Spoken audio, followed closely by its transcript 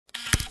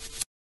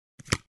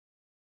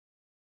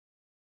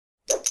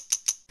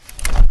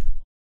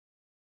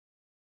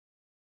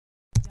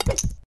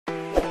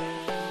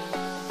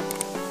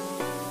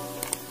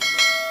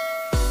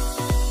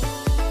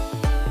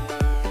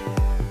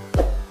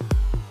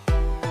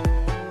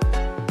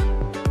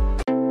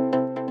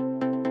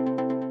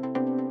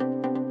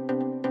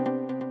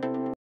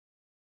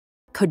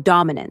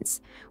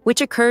codominance,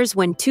 which occurs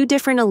when two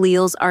different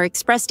alleles are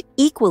expressed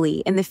equally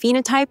in the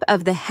phenotype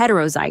of the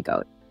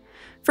heterozygote.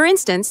 For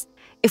instance,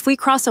 if we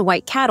cross a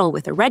white cattle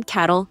with a red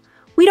cattle,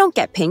 we don't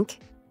get pink,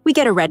 we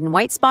get a red and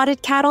white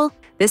spotted cattle.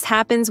 This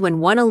happens when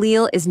one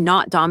allele is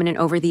not dominant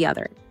over the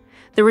other.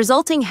 The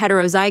resulting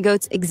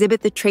heterozygotes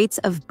exhibit the traits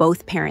of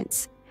both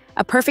parents.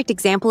 A perfect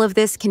example of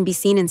this can be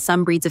seen in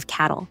some breeds of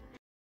cattle.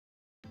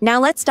 Now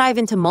let's dive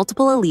into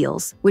multiple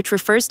alleles, which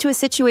refers to a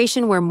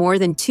situation where more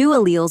than two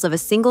alleles of a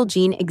single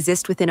gene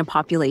exist within a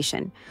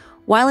population.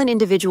 While an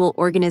individual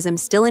organism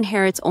still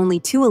inherits only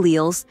two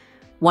alleles,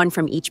 one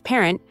from each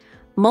parent,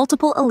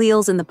 multiple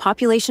alleles in the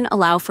population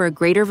allow for a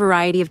greater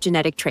variety of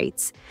genetic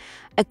traits.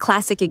 A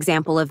classic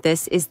example of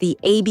this is the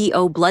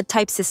ABO blood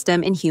type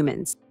system in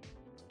humans.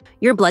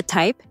 Your blood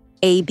type,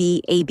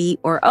 AB, AB,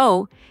 or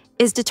O,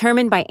 is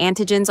determined by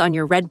antigens on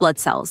your red blood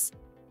cells.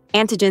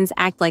 Antigens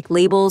act like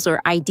labels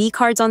or ID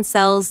cards on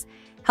cells,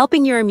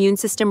 helping your immune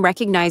system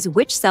recognize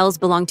which cells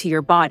belong to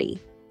your body,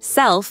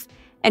 self,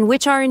 and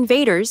which are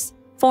invaders,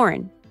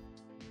 foreign.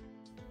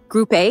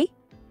 Group A,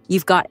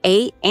 you've got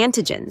A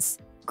antigens.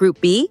 Group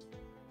B,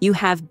 you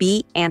have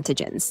B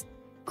antigens.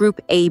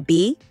 Group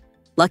AB,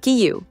 lucky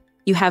you,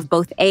 you have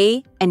both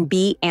A and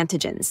B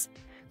antigens.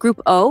 Group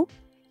O,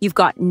 you've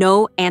got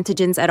no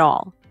antigens at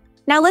all.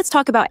 Now let's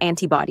talk about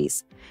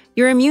antibodies.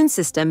 Your immune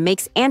system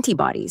makes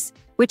antibodies,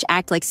 which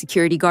act like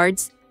security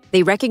guards.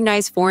 They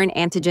recognize foreign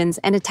antigens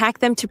and attack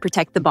them to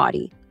protect the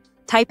body.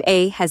 Type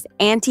A has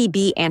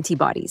anti-B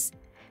antibodies.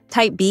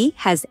 Type B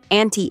has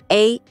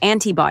anti-A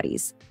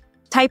antibodies.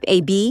 Type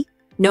AB,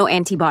 no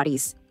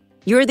antibodies.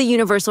 You're the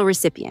universal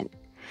recipient.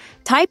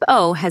 Type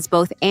O has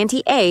both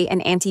anti-A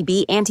and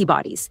anti-B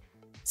antibodies,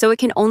 so it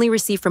can only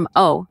receive from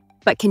O,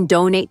 but can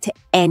donate to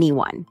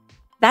anyone.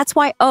 That's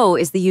why O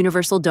is the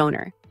universal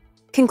donor.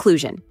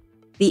 Conclusion: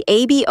 the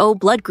ABO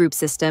blood group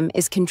system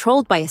is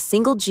controlled by a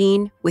single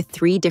gene with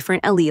three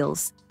different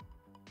alleles: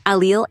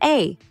 allele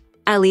A,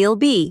 allele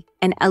B,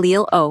 and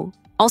allele O,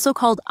 also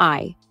called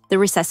I, the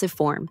recessive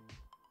form.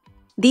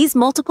 These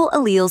multiple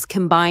alleles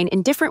combine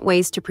in different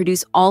ways to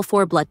produce all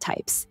four blood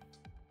types.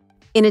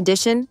 In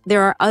addition,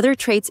 there are other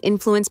traits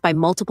influenced by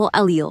multiple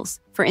alleles.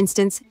 For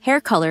instance,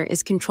 hair color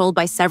is controlled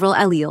by several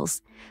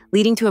alleles,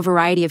 leading to a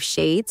variety of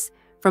shades,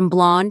 from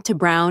blonde to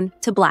brown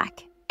to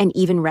black, and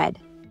even red.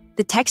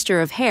 The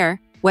texture of hair,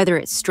 whether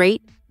it's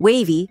straight,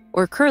 wavy,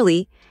 or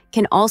curly,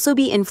 can also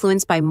be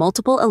influenced by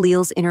multiple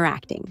alleles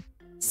interacting.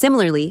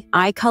 Similarly,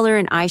 eye color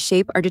and eye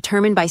shape are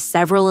determined by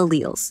several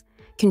alleles,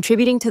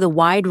 contributing to the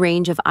wide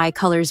range of eye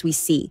colors we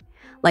see,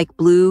 like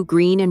blue,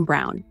 green, and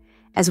brown,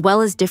 as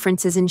well as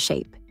differences in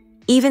shape.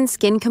 Even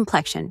skin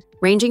complexion,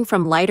 ranging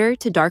from lighter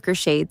to darker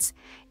shades,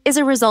 is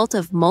a result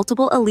of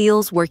multiple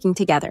alleles working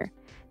together.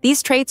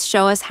 These traits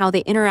show us how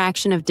the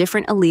interaction of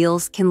different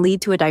alleles can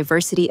lead to a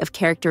diversity of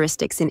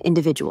characteristics in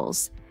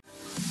individuals.